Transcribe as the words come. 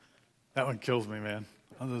That one kills me, man.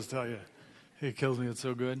 I'll just tell you. It kills me. It's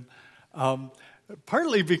so good.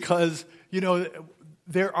 Partly because,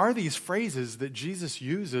 there are these phrases that Jesus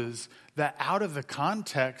uses that out of the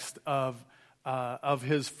context of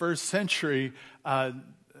his first century,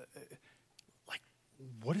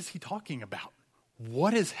 what is he talking about?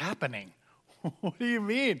 What is happening? What do you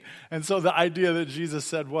mean? And so the idea that Jesus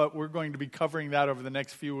said, we're going to be covering that over the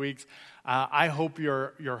next few weeks. I hope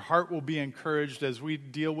your heart will be encouraged as we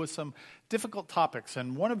deal with some difficult topics.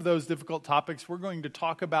 And one of those difficult topics we're going to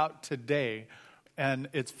talk about today, and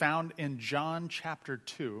it's found in John chapter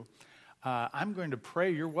 2. I'm going to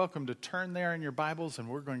pray. You're welcome to turn there in your Bibles, and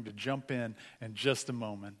we're going to jump in just a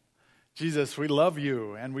moment. Jesus, we love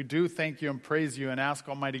you, and we do thank you and praise you and ask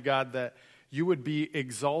Almighty God that you would be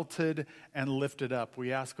exalted and lifted up.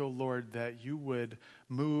 We ask, oh Lord, that you would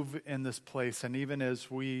move in this place. And even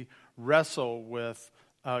as we wrestle with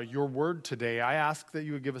your word today, I ask that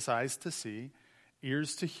you would give us eyes to see,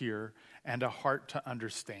 ears to hear, and a heart to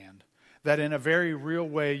understand. That in a very real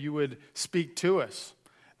way you would speak to us.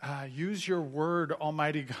 Use your word,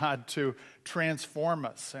 Almighty God, to transform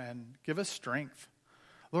us and give us strength.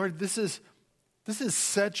 Lord, this is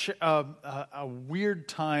such a weird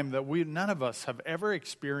time that none of us have ever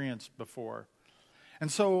experienced before.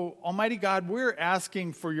 And so, Almighty God, we're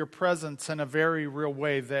asking for your presence in a very real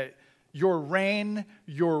way, that your reign,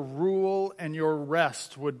 your rule, and your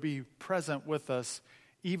rest would be present with us,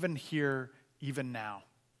 even here, even now.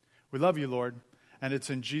 We love you, Lord, and it's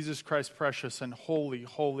in Jesus Christ's precious and holy,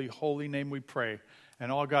 holy, holy name we pray.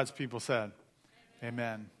 And all God's people said,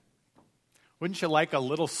 Amen. Wouldn't you like a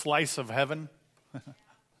little slice of heaven?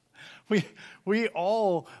 We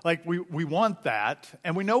all, we want that,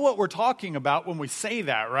 and we know what we're talking about when we say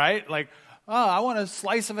that, right? I want a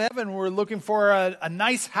slice of heaven. We're looking for a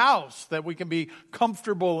nice house that we can be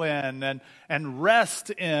comfortable in and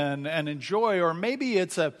rest in and enjoy, or maybe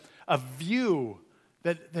it's a view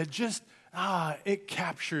that just, it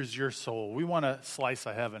captures your soul. We want a slice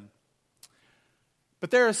of heaven.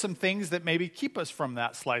 But there are some things that maybe keep us from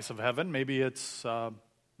that slice of heaven. Maybe it's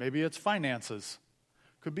finances.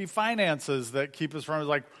 Could be finances that keep us from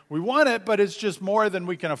it. We want it, but it's just more than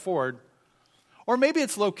we can afford. Or maybe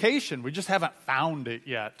it's location. We just haven't found it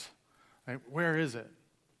yet. Where is it?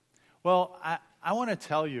 Well, I want to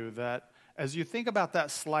tell you that as you think about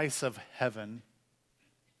that slice of heaven,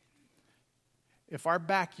 if our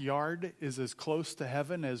backyard is as close to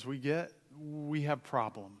heaven as we get, we have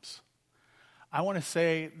problems. I want to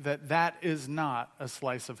say that is not a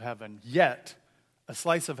slice of heaven. Yet, a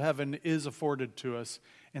slice of heaven is afforded to us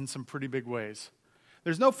in some pretty big ways.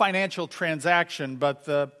 There's no financial transaction, but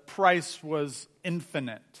the price was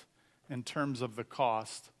infinite in terms of the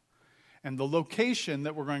cost. And the location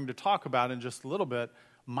that we're going to talk about in just a little bit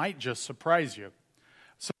might just surprise you.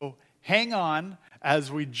 So hang on as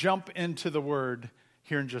we jump into the word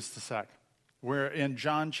here in just a sec. We're in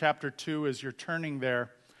John chapter 2. As you're turning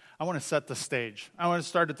there, I want to set the stage. I want to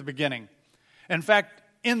start at the beginning. In fact,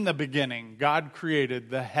 in the beginning, God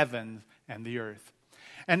created the heavens and the earth.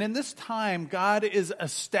 And in this time, God is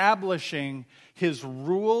establishing his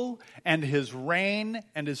rule and his reign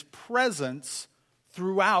and his presence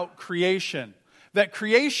throughout creation. That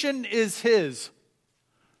creation is his.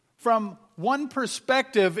 From one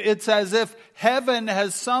perspective, it's as if heaven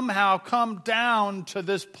has somehow come down to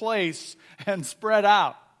this place and spread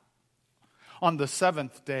out. On the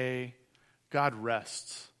seventh day, God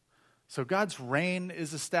rests. So God's reign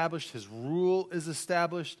is established, his rule is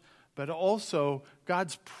established, but also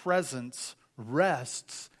God's presence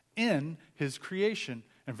rests in his creation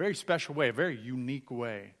in a very special way, a very unique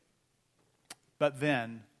way. But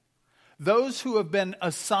then, those who have been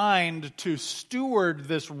assigned to steward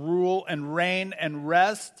this rule and reign and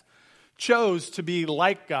rest chose to be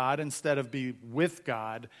like God instead of be with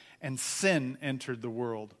God, and sin entered the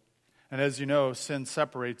world. And as you know, sin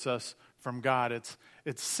separates us from God. It's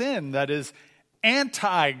sin that is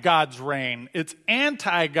anti-God's reign. It's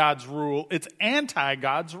anti-God's rule. It's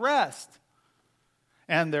anti-God's rest.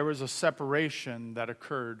 And there was a separation that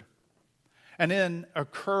occurred. And in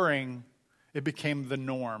occurring, it became the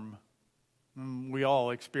norm. We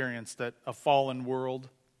all experienced it. A fallen world,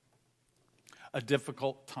 a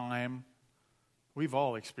difficult time. We've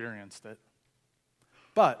all experienced it.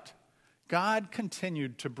 But God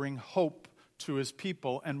continued to bring hope to his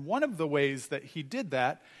people, and one of the ways that he did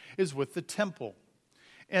that is with the temple.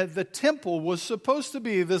 And the temple was supposed to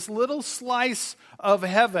be this little slice of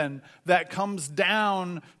heaven that comes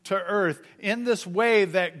down to earth in this way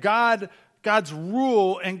that God God's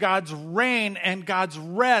rule and God's reign and God's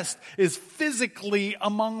rest is physically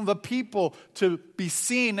among the people to be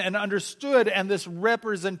seen and understood, and this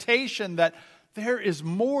representation that there is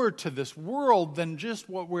more to this world than just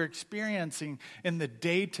what we're experiencing in the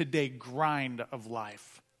day-to-day grind of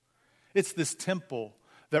life. It's this temple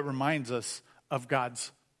that reminds us of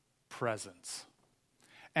God's presence.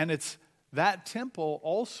 And it's that temple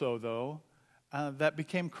also, though, that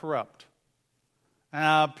became corrupt.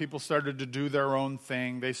 People started to do their own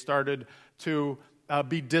thing. They started to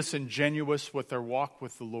be disingenuous with their walk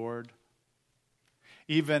with the Lord.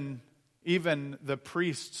 Even the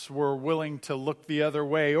priests were willing to look the other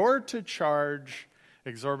way or to charge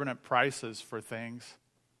exorbitant prices for things.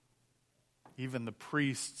 Even the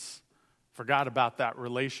priests forgot about that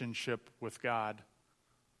relationship with God.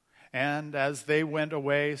 And as they went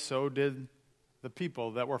away, so did the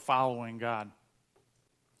people that were following God.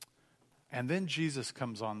 And then Jesus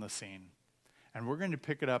comes on the scene. And we're going to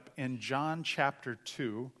pick it up in John chapter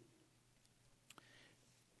 2.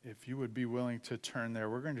 If you would be willing to turn there,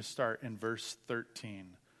 we're going to start in verse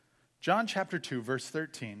 13. John chapter 2, verse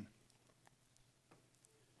 13.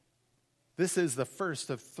 This is the first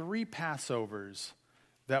of 3 Passovers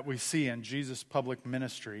that we see in Jesus' public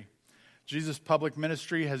ministry. Jesus' public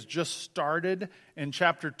ministry has just started. In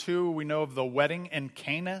chapter 2, we know of the wedding in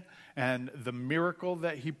Cana and the miracle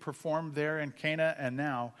that he performed there in Cana. And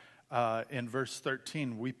now, in verse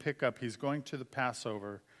 13, we pick up, he's going to the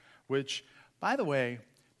Passover, which, by the way,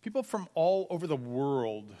 people from all over the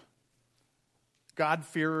world,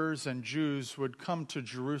 God-fearers and Jews, would come to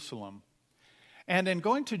Jerusalem. And in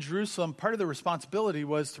going to Jerusalem, part of the responsibility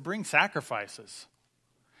was to bring sacrifices.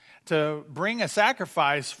 To bring a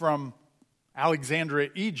sacrifice from Alexandria,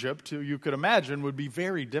 Egypt, you could imagine, would be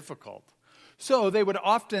very difficult. So they would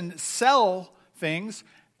often sell things,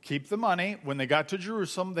 keep the money. When they got to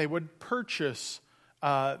Jerusalem, they would purchase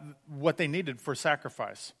what they needed for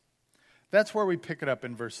sacrifice. That's where we pick it up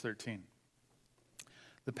in verse 13.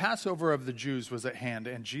 The Passover of the Jews was at hand,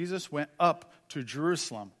 and Jesus went up to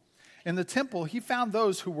Jerusalem. In the temple, he found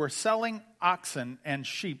those who were selling oxen and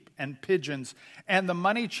sheep and pigeons, and the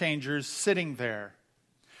money changers sitting there.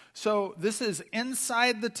 So this is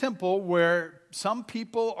inside the temple where some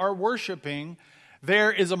people are worshiping.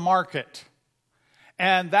 There is a market.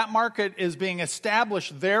 And that market is being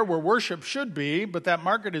established there where worship should be, but that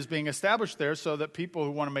market is being established there so that people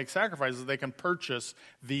who want to make sacrifices, they can purchase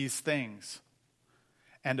these things.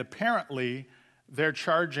 And apparently, they're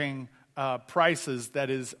charging prices that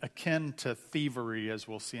is akin to thievery, as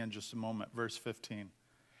we'll see in just a moment. Verse 15.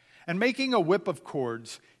 And making a whip of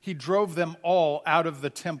cords, he drove them all out of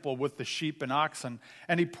the temple with the sheep and oxen.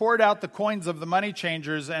 And he poured out the coins of the money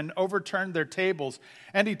changers and overturned their tables.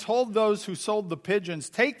 And he told those who sold the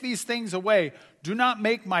pigeons, "Take these things away. Do not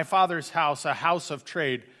make my Father's house a house of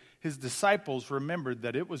trade." His disciples remembered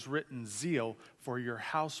that it was written, "Zeal for your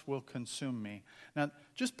house will consume me." Now,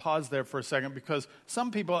 just pause there for a second, because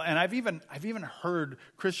some people, and I've even heard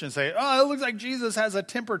Christians say, "Oh, it looks like Jesus has a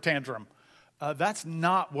temper tantrum." That's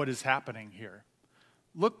not what is happening here.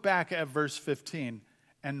 Look back at verse 15,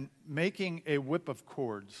 and making a whip of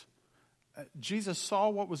cords. Jesus saw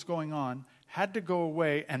what was going on, had to go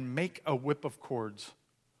away and make a whip of cords.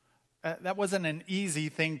 That wasn't an easy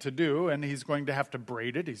thing to do, and he's going to have to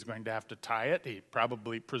braid it. He's going to have to tie it. He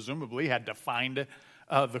presumably had to find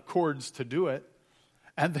the cords to do it.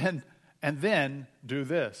 And then do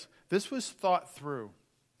this. This was thought through.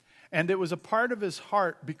 And it was a part of his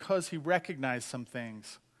heart because he recognized some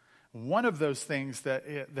things. One of those things that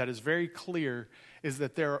is very clear is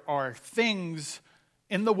that there are things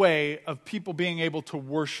in the way of people being able to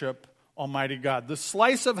worship Almighty God. The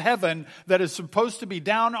slice of heaven that is supposed to be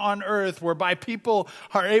down on earth, whereby people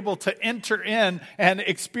are able to enter in and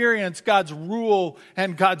experience God's rule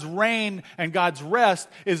and God's reign and God's rest,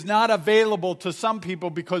 is not available to some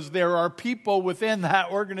people because there are people within that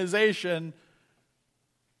organization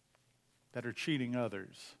that are cheating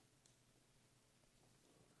others.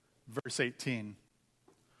 Verse 18.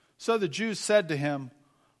 So the Jews said to him,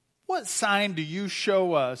 "What sign do you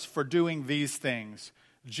show us for doing these things?"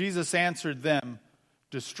 Jesus answered them,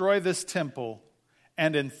 "Destroy this temple,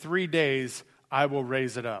 and in 3 days I will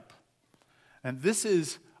raise it up." And this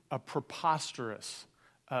is a preposterous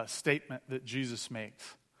statement that Jesus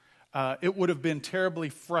makes. It would have been terribly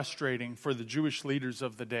frustrating for the Jewish leaders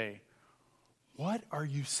of the day. What are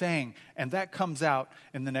you saying? And that comes out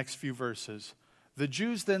in the next few verses. The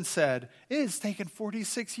Jews then said, "It has taken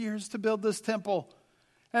 46 years to build this temple,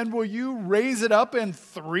 and will you raise it up in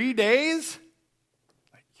 3 days?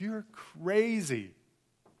 Like, you're crazy."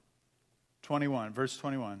 21, verse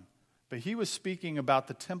 21. but he was speaking about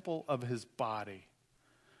the temple of his body.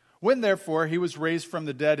 When, therefore, he was raised from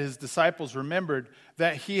the dead, his disciples remembered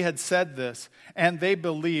that he had said this, and they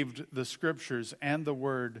believed the scriptures and the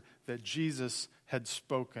word that Jesus had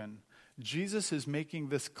spoken. Jesus is making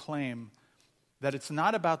this claim that it's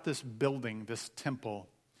not about this building, this temple,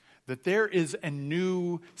 that there is a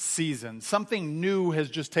new season. Something new has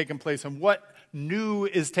just taken place. And what new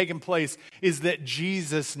is taking place is that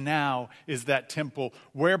Jesus now is that temple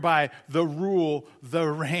whereby the rule, the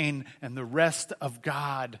reign, and the rest of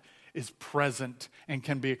God is present and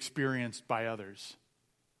can be experienced by others.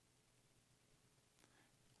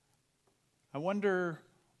 I wonder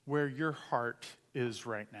where your heart is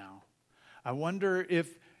right now. I wonder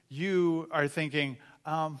if you are thinking,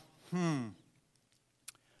 how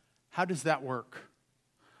does that work?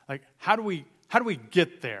 Like, how do we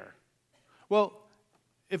get there? Well,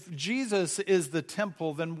 if Jesus is the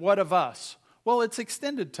temple, then what of us? Well, it's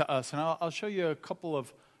extended to us, and I'll show you a couple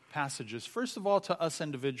of passages. First of all, to us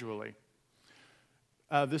individually.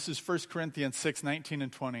 This is 1 Corinthians 6, 19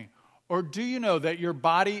 and 20. Or do you know that your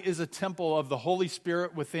body is a temple of the Holy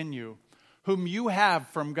Spirit within you, whom you have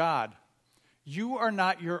from God? You are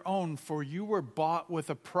not your own, for you were bought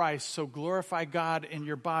with a price, so glorify God in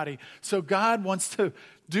your body. So God wants to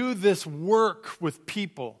do this work with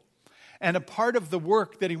people. And a part of the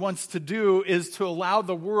work that he wants to do is to allow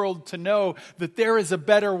the world to know that there is a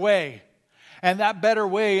better way. And that better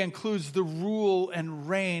way includes the rule and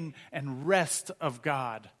reign and rest of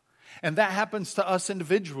God. And that happens to us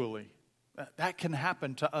individually. That can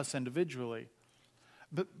happen to us individually.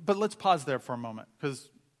 But let's pause there for a moment, because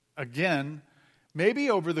again,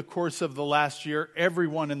 maybe over the course of the last year,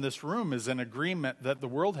 everyone in this room is in agreement that the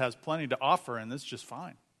world has plenty to offer, and that's just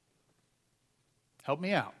fine. Help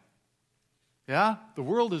me out. Yeah? The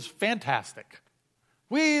world is fantastic.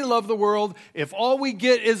 We love the world. If all we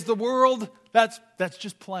get is the world, that's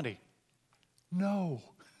just plenty. No,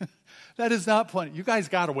 that is not plenty. You guys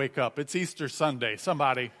got to wake up. It's Easter Sunday.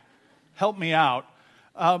 Somebody help me out.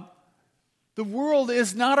 The world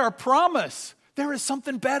is not our promise. There is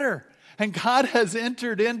something better. And God has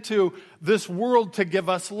entered into this world to give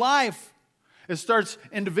us life. It starts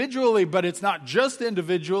individually, but it's not just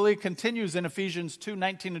individually. It continues in Ephesians 2,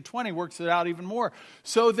 19 and 20, works it out even more.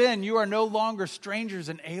 So then, you are no longer strangers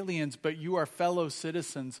and aliens, but you are fellow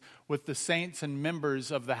citizens with the saints and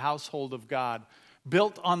members of the household of God,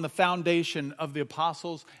 built on the foundation of the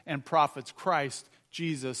apostles and prophets, Christ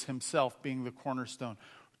Jesus himself being the cornerstone.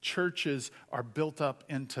 Churches are built up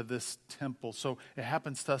into this temple. So it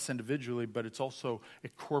happens to us individually, but it's also a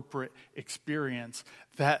corporate experience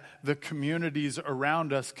that the communities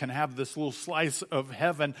around us can have this little slice of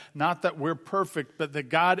heaven. Not that we're perfect, but that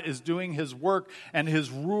God is doing his work, and his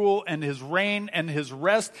rule and his reign and his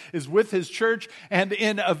rest is with his church. And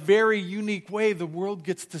in a very unique way, the world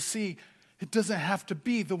gets to see it doesn't have to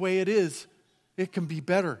be the way it is. It can be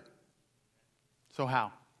better. So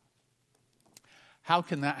how? How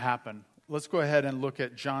can that happen? Let's go ahead and look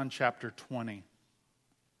at John chapter 20.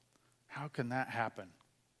 How can that happen?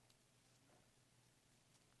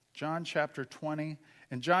 John chapter 20.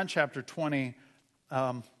 In John chapter 20,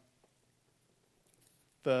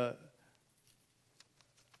 the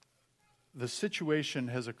situation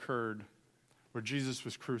has occurred where Jesus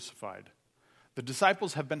was crucified. The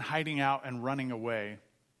disciples have been hiding out and running away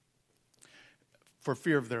for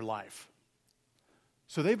fear of their life.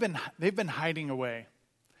 So they've been hiding away.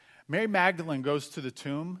 Mary Magdalene goes to the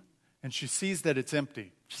tomb, and she sees that it's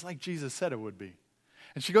empty, just like Jesus said it would be.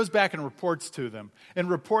 And she goes back and reports to them. In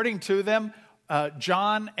reporting to them,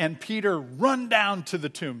 John and Peter run down to the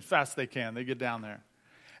tomb as fast as they can. They get down there.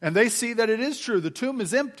 And they see that it is true. The tomb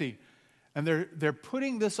is empty. And they're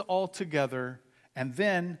putting this all together. And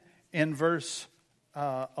then in verse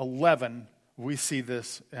 11, we see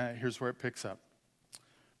this. Here's where it picks up.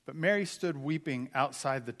 But Mary stood weeping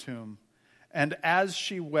outside the tomb, and as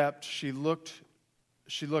she wept, she looked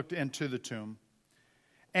into the tomb,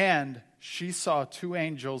 and she saw two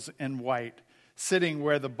angels in white sitting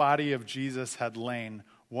where the body of Jesus had lain,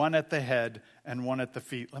 one at the head and one at the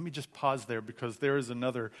feet. Let me just pause there, because there is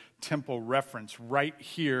another temple reference right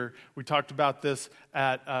here. We talked about this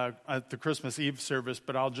at the Christmas Eve service,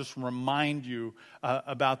 but I'll just remind you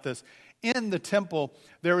about this. In the temple,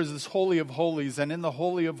 there was this Holy of Holies, and in the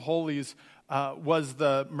Holy of Holies was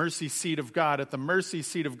the mercy seat of God. At the mercy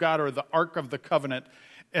seat of God, or the Ark of the Covenant,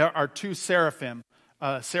 are two seraphim.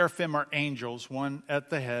 Seraphim are angels, one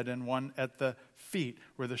at the head and one at the feet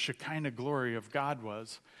where the Shekinah glory of God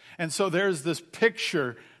was. And so there's this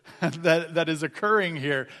picture that is occurring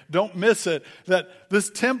here. Don't miss it. That this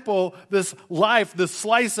temple, this life, this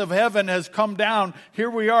slice of heaven has come down. Here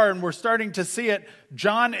we are, and we're starting to see it.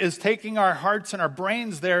 John is taking our hearts and our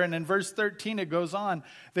brains there. And in verse 13, it goes on.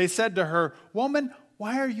 They said to her, "Woman,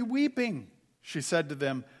 why are you weeping?" She said to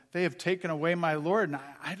them, "They have taken away my Lord, and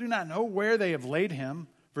I do not know where they have laid him."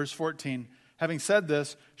 Verse 14, having said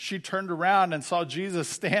this, she turned around and saw Jesus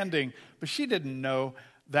standing, but she didn't know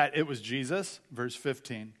that it was Jesus. Verse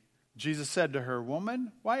 15, Jesus said to her,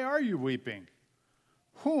 "Woman, why are you weeping?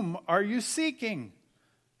 Whom are you seeking?"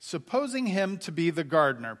 Supposing him to be the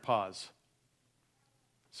gardener, pause.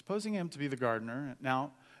 Supposing him to be the gardener.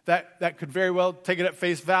 Now, that could very well take it at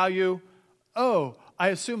face value. Oh, I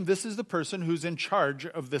assume this is the person who's in charge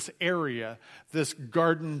of this area, this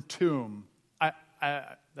garden tomb.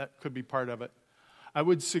 That could be part of it. I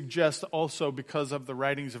would suggest also, because of the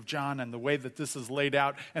writings of John and the way that this is laid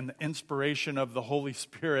out and the inspiration of the Holy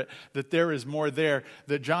Spirit, that there is more there,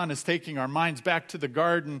 that John is taking our minds back to the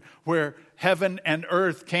garden where heaven and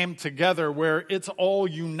earth came together, where it's all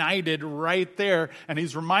united right there. And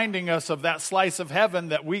he's reminding us of that slice of heaven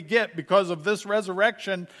that we get because of this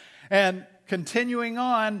resurrection. And continuing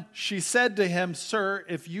on, she said to him, "Sir,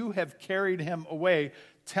 if you have carried him away,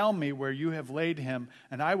 tell me where you have laid him,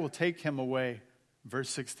 and I will take him away."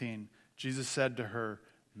 Verse 16, Jesus said to her,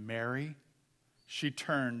 "Mary." She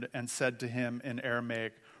turned and said to him in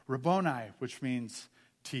Aramaic, "Rabboni," which means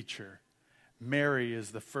teacher. Mary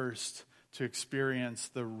is the first to experience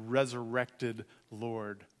the resurrected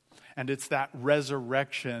Lord. And it's that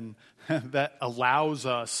resurrection that allows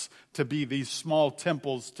us to be these small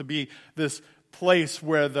temples, to be this place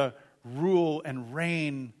where the rule and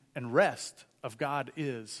reign and rest of God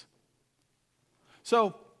is.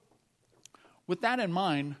 So, with that in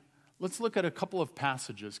mind, let's look at a couple of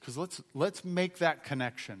passages, because let's make that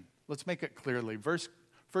connection. Let's make it clearly. 1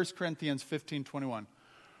 Corinthians 15:21.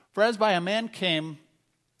 For as by a man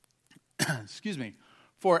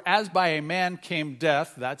came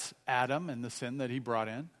death, that's Adam and the sin that he brought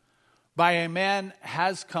in, by a man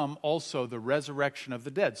has come also the resurrection of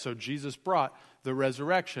the dead. So Jesus brought the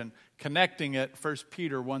resurrection, connecting it, 1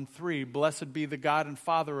 Peter 1:3, "Blessed be the God and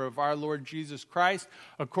Father of our Lord Jesus Christ.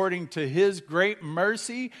 According to his great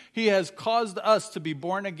mercy, he has caused us to be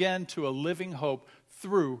born again to a living hope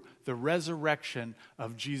through the resurrection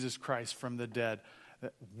of Jesus Christ from the dead."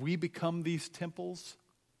 We become these temples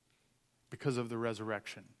because of the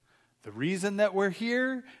resurrection. The reason that we're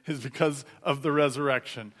here is because of the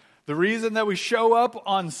resurrection. The reason that we show up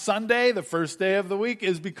on Sunday, the first day of the week,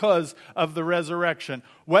 is because of the resurrection.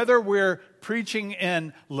 Whether we're preaching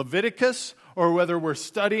in Leviticus or whether we're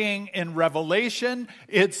studying in Revelation,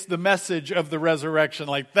 it's the message of the resurrection.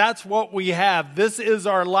 Like, that's what we have. This is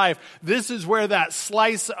our life. This is where that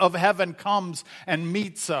slice of heaven comes and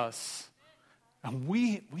meets us. And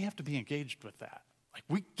we have to be engaged with that. Like,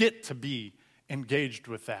 we get to be engaged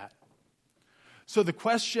with that. So the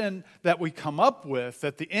question that we come up with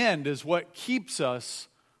at the end is what keeps us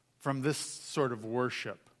from this sort of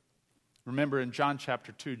worship. Remember in John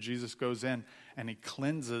chapter 2, Jesus goes in and he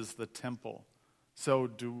cleanses the temple. So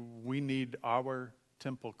do we need our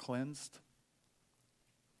temple cleansed?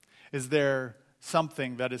 Is there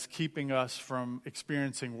something that is keeping us from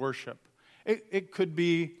experiencing worship? It could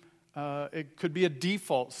be a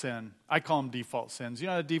default sin. I call them default sins. You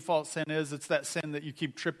know what a default sin is? It's that sin that you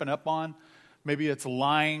keep tripping up on. Maybe it's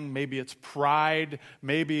lying, maybe it's pride,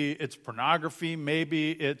 maybe it's pornography,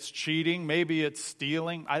 maybe it's cheating, maybe it's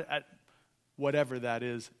stealing. Whatever that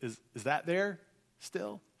is that there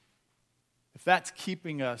still? If that's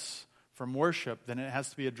keeping us from worship, then it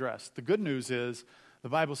has to be addressed. The good news is, the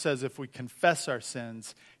Bible says if we confess our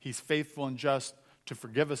sins, he's faithful and just to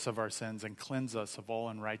forgive us of our sins and cleanse us of all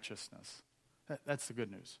unrighteousness. That's the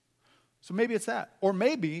good news. So maybe it's that. Or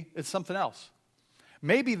maybe it's something else.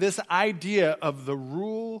 Maybe this idea of the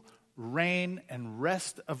rule, reign, and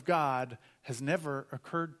rest of God has never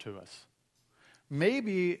occurred to us.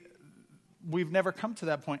 Maybe we've never come to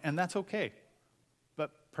that point, and that's okay.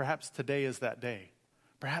 But perhaps today is that day.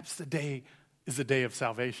 Perhaps today is the day of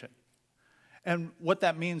salvation. And what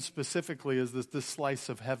that means specifically is that this slice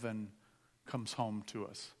of heaven comes home to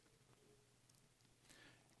us.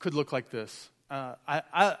 Could look like this.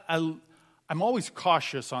 I'm always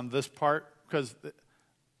cautious on this part because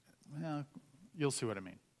you'll see what I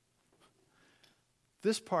mean.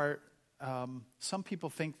 This part, some people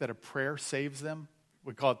think that a prayer saves them.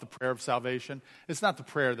 We call it the prayer of salvation. It's not the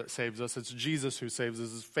prayer that saves us. It's Jesus who saves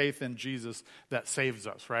us. It's faith in Jesus that saves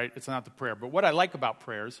us, right? It's not the prayer. But what I like about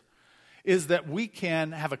prayers is that we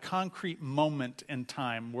can have a concrete moment in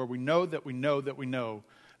time where we know that we know that we know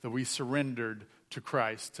that we surrendered to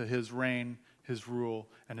Christ, to his reign, his rule,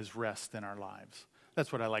 and his rest in our lives.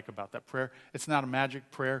 That's what I like about that prayer. It's not a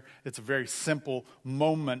magic prayer. It's a very simple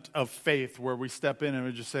moment of faith where we step in and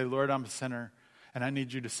we just say, Lord, I'm a sinner, and I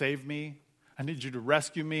need you to save me. I need you to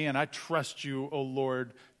rescue me, and I trust you, O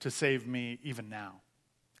Lord, to save me even now.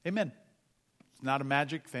 Amen. It's not a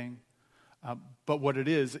magic thing, but what it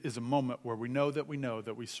is a moment where we know that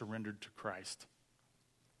we surrendered to Christ.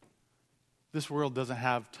 This world doesn't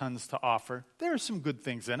have tons to offer. There are some good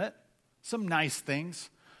things in it, some nice things,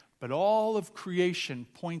 but all of creation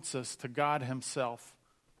points us to God himself.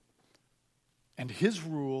 And his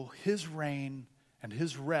rule, his reign, and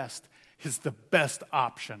his rest is the best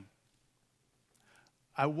option.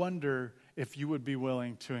 I wonder if you would be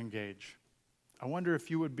willing to engage. I wonder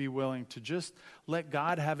if you would be willing to just let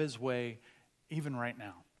God have his way even right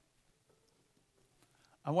now.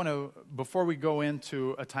 I want to, before we go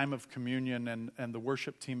into a time of communion, and the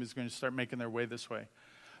worship team is going to start making their way this way,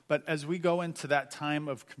 but as we go into that time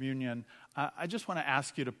of communion, I just want to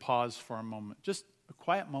ask you to pause for a moment, just a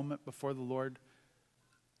quiet moment before the Lord.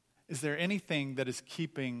 Is there anything that is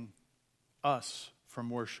keeping us from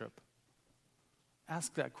worship?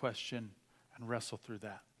 Ask that question and wrestle through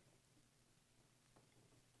that.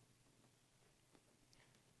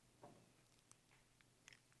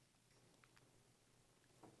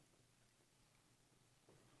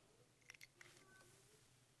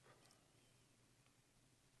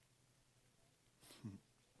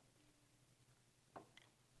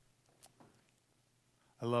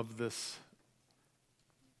 I love this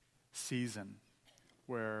season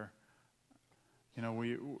where, you know,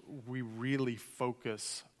 we really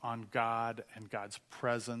focus on God and God's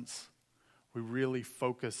presence. We really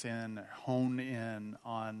focus in, hone in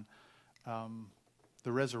on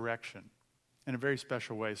the resurrection in a very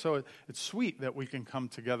special way. So it's sweet that we can come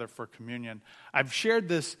together for communion. I've shared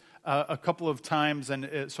this a couple of times,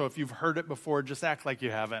 and so if you've heard it before, just act like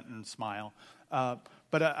you haven't and smile.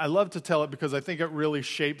 But I love to tell it because I think it really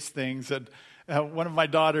shapes things. And one of my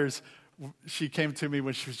daughters, she came to me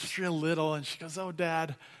when she was just real little, and she goes, "Oh,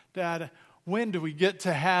 Dad, when do we get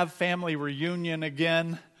to have family reunion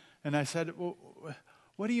again?" And I said, "Well,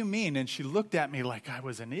 what do you mean?" And she looked at me like I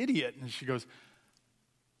was an idiot, and she goes,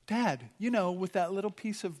 "Dad, you know, with that little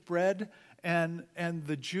piece of bread and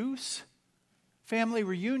the juice, family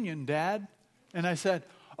reunion, Dad." And I said,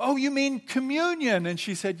 "Oh, you mean communion?" And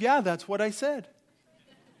she said, "Yeah, that's what I said."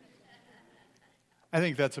 I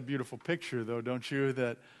think that's a beautiful picture, though, don't you?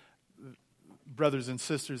 That brothers and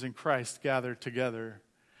sisters in Christ gather together,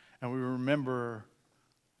 and we remember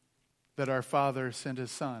that our Father sent his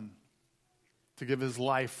Son to give his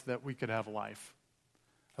life that we could have life.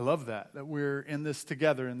 I love that we're in this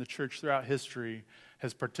together, and the church throughout history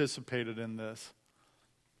has participated in this.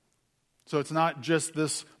 So it's not just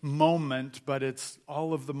this moment, but it's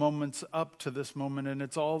all of the moments up to this moment, and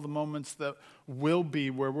it's all the moments that will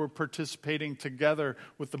be where we're participating together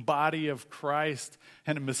with the body of Christ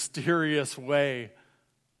in a mysterious way.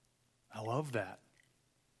 I love that.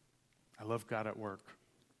 I love God at work.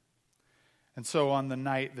 And so on the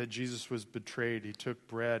night that Jesus was betrayed, he took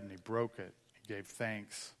bread and he broke it. He gave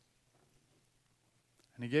thanks.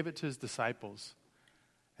 And he gave it to his disciples.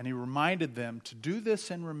 And he reminded them to do this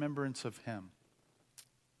in remembrance of him.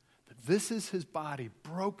 That this is his body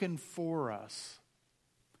broken for us.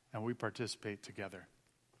 And we participate together.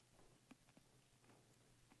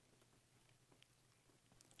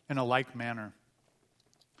 In a like manner,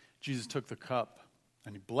 Jesus took the cup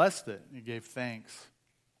and he blessed it and he gave thanks.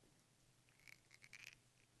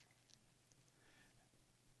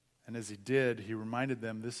 And as he did, he reminded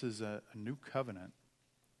them this is a new covenant.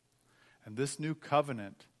 And this new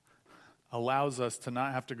covenant allows us to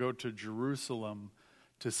not have to go to Jerusalem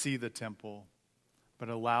to see the temple, but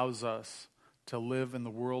allows us to live in the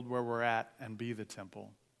world where we're at and be the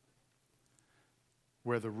temple,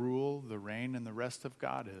 where the rule, the reign, and the rest of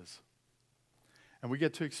God is. And we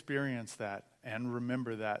get to experience that and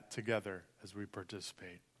remember that together as we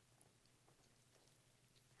participate.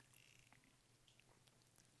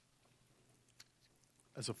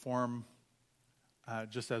 As a form,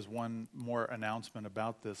 just as one more announcement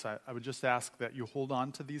about this, I would just ask that you hold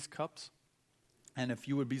on to these cups. And if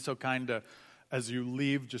you would be so kind to, as you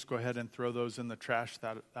leave, just go ahead and throw those in the trash.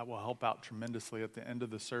 That will help out tremendously at the end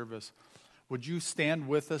of the service. Would you stand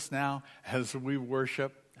with us now as we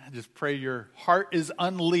worship? I just pray your heart is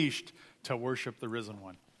unleashed to worship the risen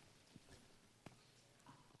one.